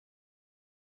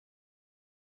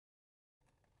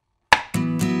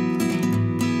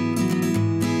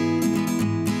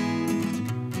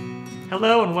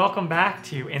Hello and welcome back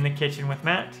to In the Kitchen with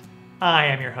Matt. I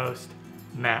am your host,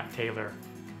 Matt Taylor.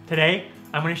 Today,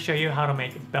 I'm going to show you how to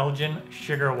make Belgian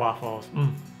sugar waffles.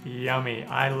 Yummy.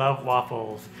 I love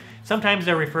waffles. Sometimes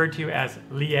they're referred to as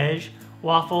Liege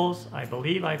Waffles. I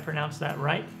believe I pronounced that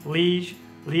right. Liege,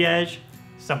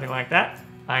 something like that.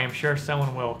 I am sure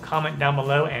someone will comment down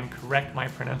below and correct my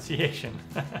pronunciation.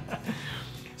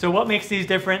 So what makes these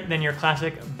different than your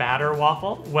classic batter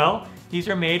waffle? Well, these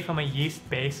are made from a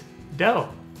yeast-based dough,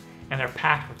 and they're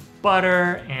packed with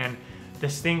butter and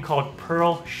this thing called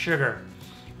pearl sugar.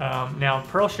 Now,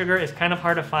 pearl sugar is kind of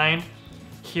hard to find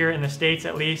here in the States,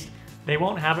 at least. They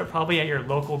won't have it probably at your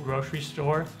local grocery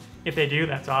store. If they do,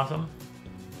 that's awesome.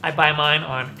 I buy mine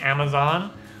on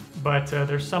Amazon, but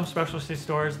there's some specialty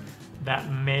stores that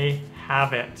may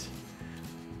have it.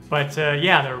 But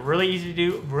yeah, they're really easy to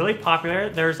do, really popular.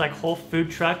 There's like whole food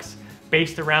trucks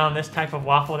based around this type of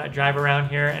waffle that drive around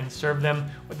here and serve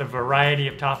them with a variety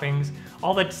of toppings.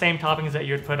 All the same toppings that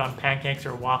you would put on pancakes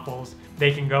or waffles,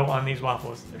 they can go on these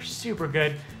waffles. They're super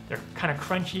good. They're kind of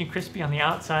crunchy and crispy on the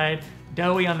outside,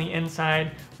 doughy on the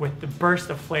inside, with the burst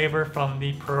of flavor from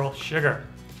the pearl sugar.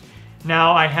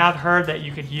 Now, I have heard that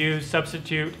you could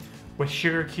substitute with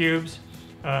sugar cubes,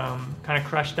 kind of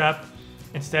crushed up,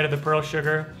 instead of the pearl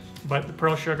sugar, but the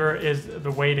pearl sugar is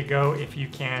the way to go if you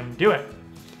can do it.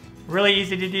 Really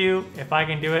easy to do. If I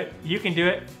can do it, you can do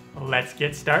it. Let's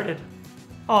get started.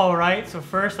 All right, so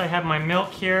first I have my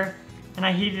milk here, and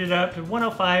I heated it up to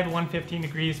 105 to 115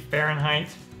 degrees Fahrenheit.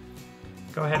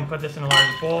 Go ahead and put this in a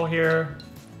large bowl here.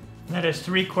 And that is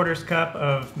 3/4 cup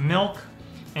of milk,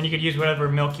 and you could use whatever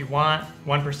milk you want,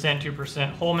 1%,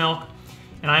 2% whole milk.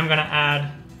 And I'm gonna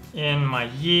add in my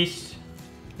yeast.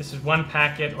 This is 1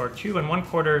 packet or 2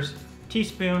 1/4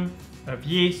 teaspoon of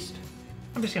yeast.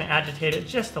 I'm just gonna agitate it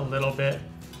just a little bit.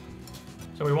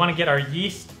 So we wanna get our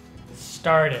yeast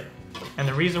started. And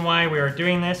the reason why we are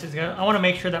doing this is I wanna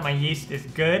make sure that my yeast is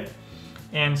good.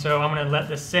 And so I'm gonna let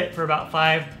this sit for about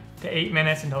 5 to 8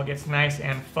 minutes until it gets nice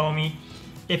and foamy.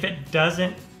 If it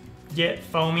doesn't get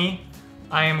foamy,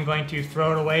 I am going to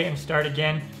throw it away and start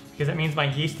again, because that means my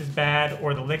yeast is bad,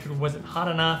 or the liquid wasn't hot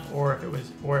enough, or it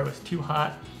was too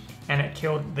hot and it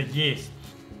killed the yeast.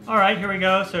 All right, here we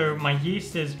go. So my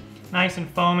yeast is nice and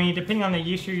foamy. Depending on the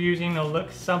yeast you're using, it'll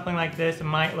look something like this. It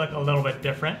might look a little bit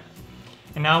different.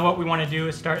 And now what we want to do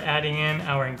is start adding in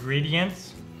our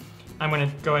ingredients. I'm going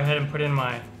to go ahead and put in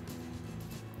my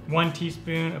 1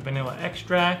 teaspoon of vanilla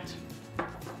extract.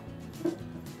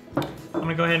 I'm going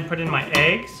to go ahead and put in my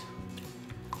eggs,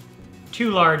 2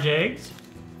 large eggs.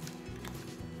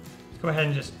 Go ahead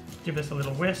and just give this a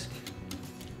little whisk.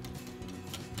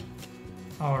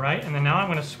 All right, and then now I'm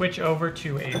going to switch over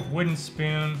to a wooden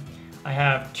spoon. I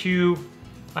have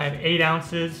 8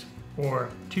 ounces or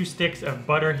 2 sticks of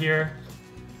butter here,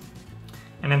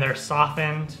 and then they're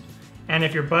softened. And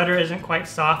if your butter isn't quite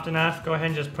soft enough, go ahead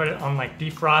and just put it on like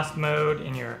defrost mode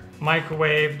in your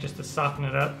microwave just to soften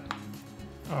it up.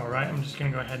 All right, I'm just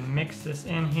going to go ahead and mix this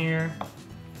in here.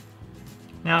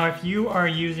 Now, if you are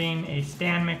using a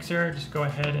stand mixer, just go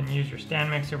ahead and use your stand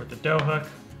mixer with the dough hook.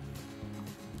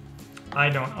 I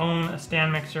don't own a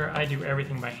stand mixer. I do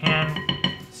everything by hand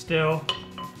still,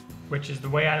 which is the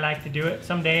way I like to do it.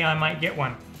 Someday I might get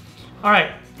one. All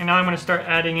right, and now I'm going to start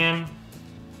adding in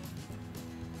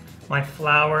my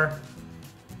flour.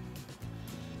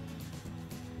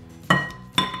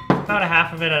 About a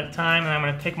half of it at a time, and I'm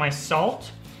going to take my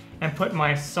salt and put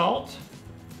my salt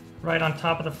right on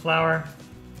top of the flour.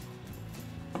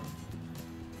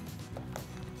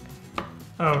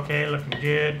 Okay, looking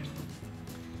good.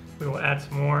 We will add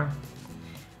some more.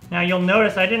 Now you'll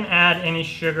notice I didn't add any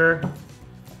sugar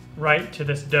right to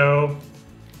this dough.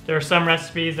 There are some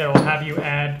recipes that will have you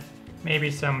add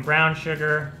maybe some brown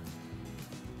sugar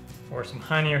or some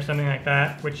honey or something like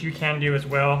that, which you can do as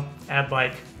well. Add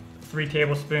like 3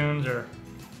 tablespoons or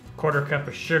 1/4 cup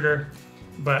of sugar.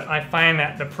 But I find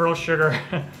that the pearl sugar,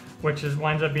 which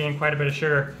winds up being quite a bit of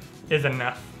sugar, is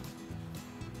enough.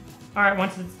 All right,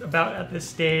 once it's about at this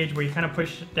stage where you kind of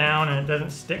push it down and it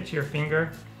doesn't stick to your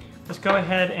finger, just go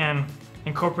ahead and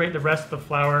incorporate the rest of the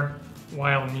flour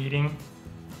while kneading.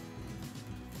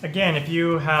 Again, if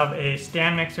you have a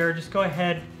stand mixer, just go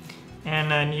ahead and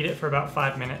knead it for about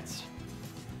 5 minutes.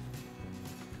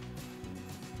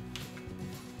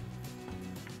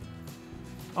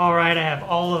 All right, I have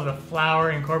all of the flour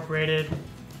incorporated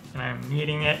and I'm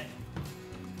kneading it.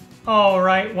 All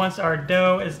right, once our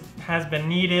dough has been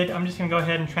kneaded, I'm just gonna go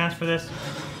ahead and transfer this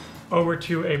over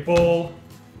to a bowl,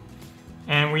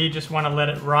 and we just wanna let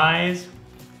it rise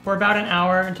for about an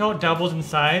hour until it doubles in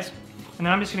size. And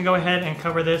then I'm just gonna go ahead and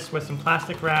cover this with some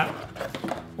plastic wrap,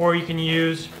 or you can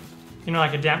use you know,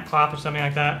 like a damp cloth or something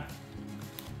like that.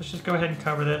 Let's just go ahead and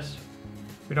cover this.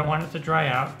 We don't want it to dry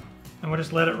out. And we'll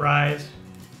just let it rise.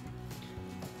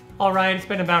 All right, it's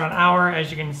been about an hour.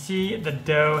 As you can see, the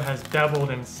dough has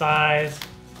doubled in size.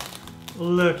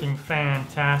 Looking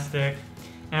fantastic.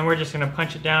 And we're just gonna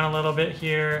punch it down a little bit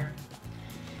here.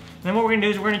 And then what we're gonna do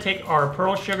is we're gonna take our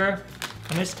pearl sugar,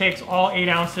 and this takes all 8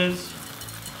 ounces.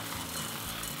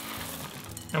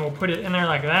 And we'll put it in there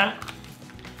like that.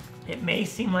 It may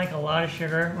seem like a lot of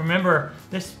sugar. Remember,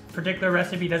 this particular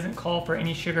recipe doesn't call for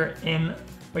any sugar in,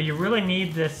 but you really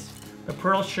need this, the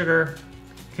pearl sugar,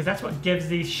 because that's what gives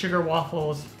these sugar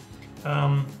waffles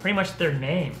pretty much their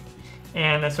name.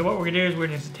 And so what we're gonna do is we're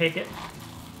just take it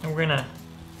and we're gonna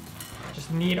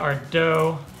just knead our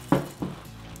dough,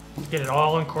 get it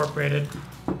all incorporated.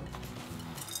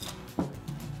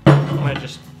 I'm gonna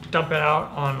just dump it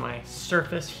out on my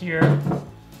surface here.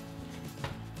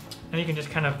 And you can just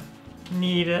kind of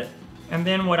knead it. And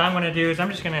then what I'm gonna do is I'm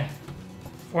just gonna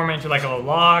form it into like a little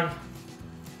log,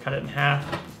 cut it in half,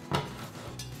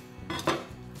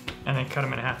 and then cut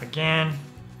them in half again.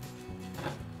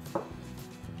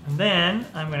 And then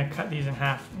I'm gonna cut these in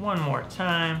half one more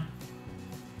time.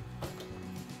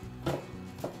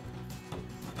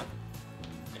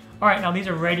 All right, now these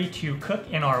are ready to cook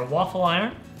in our waffle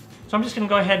iron. So I'm just gonna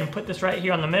go ahead and put this right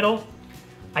here on the middle.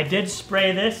 I did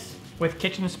spray this with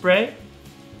kitchen spray.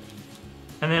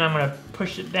 And then I'm gonna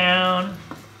push it down,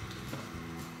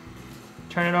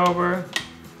 turn it over,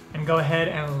 and go ahead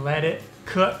and let it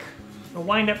cook. It'll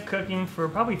wind up cooking for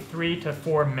probably 3 to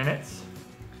 4 minutes.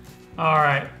 All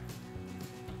right.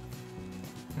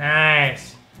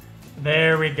 Nice.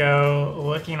 There we go,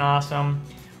 looking awesome.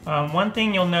 One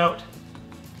thing you'll note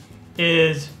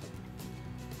is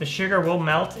the sugar will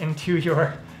melt into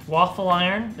your waffle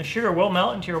iron. The sugar will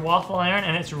melt into your waffle iron,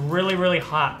 and it's really, really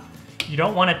hot. You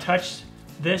don't want to touch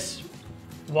this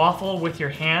waffle with your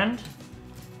hand.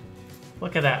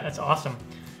 Look at that, that's awesome.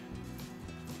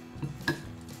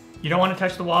 You don't want to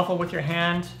touch the waffle with your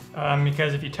hand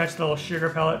because if you touch the little sugar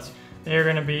pellets,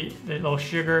 the little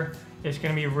sugar is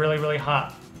going to be really, really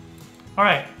hot. All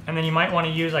right, and then you might want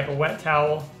to use like a wet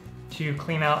towel to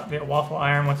clean out the waffle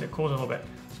iron once it cools a little bit.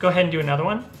 Let's go ahead and do another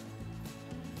one.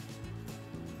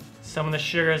 Some of the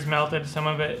sugar is melted, some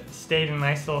of it stayed in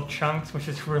nice little chunks, which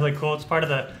is really cool. It's part of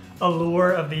the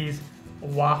allure of these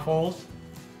waffles.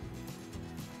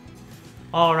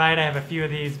 All right, I have a few of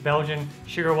these Belgian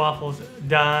sugar waffles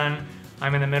done.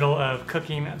 I'm in the middle of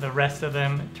cooking the rest of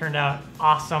them. It turned out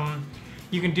awesome.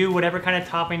 You can do whatever kind of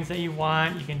toppings that you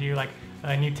want. You can do like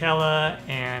Nutella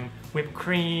and whipped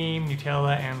cream,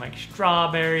 Nutella and like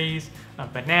strawberries,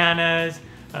 bananas,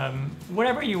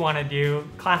 whatever you want to do.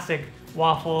 Classic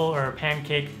waffle or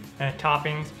pancake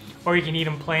toppings, or you can eat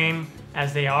them plain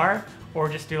as they are, or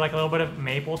just do like a little bit of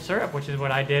maple syrup, which is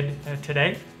what I did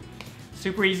today.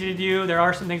 Super easy to do. There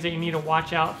are some things that you need to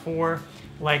watch out for,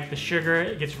 like the sugar.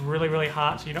 It gets really, really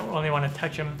hot, so you don't really want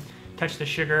to touch the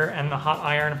sugar and the hot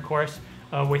iron, of course,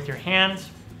 with your hands.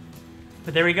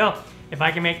 But there we go. If I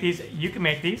can make these, you can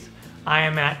make these. I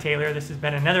am Matt Taylor. This has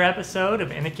been another episode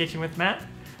of In the Kitchen with Matt.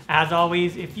 As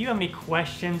always, if you have any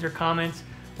questions or comments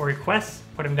or requests,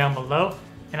 put them down below,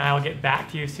 and I'll get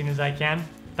back to you as soon as I can.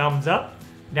 Thumbs up,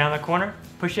 down the corner,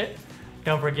 push it.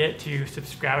 Don't forget to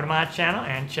subscribe to my channel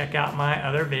and check out my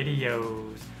other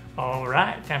videos. All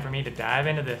right, time for me to dive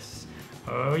into this.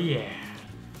 Oh yeah.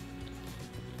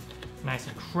 Nice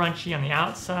and crunchy on the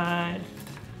outside.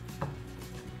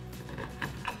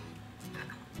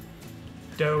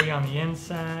 Doughy on the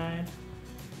inside.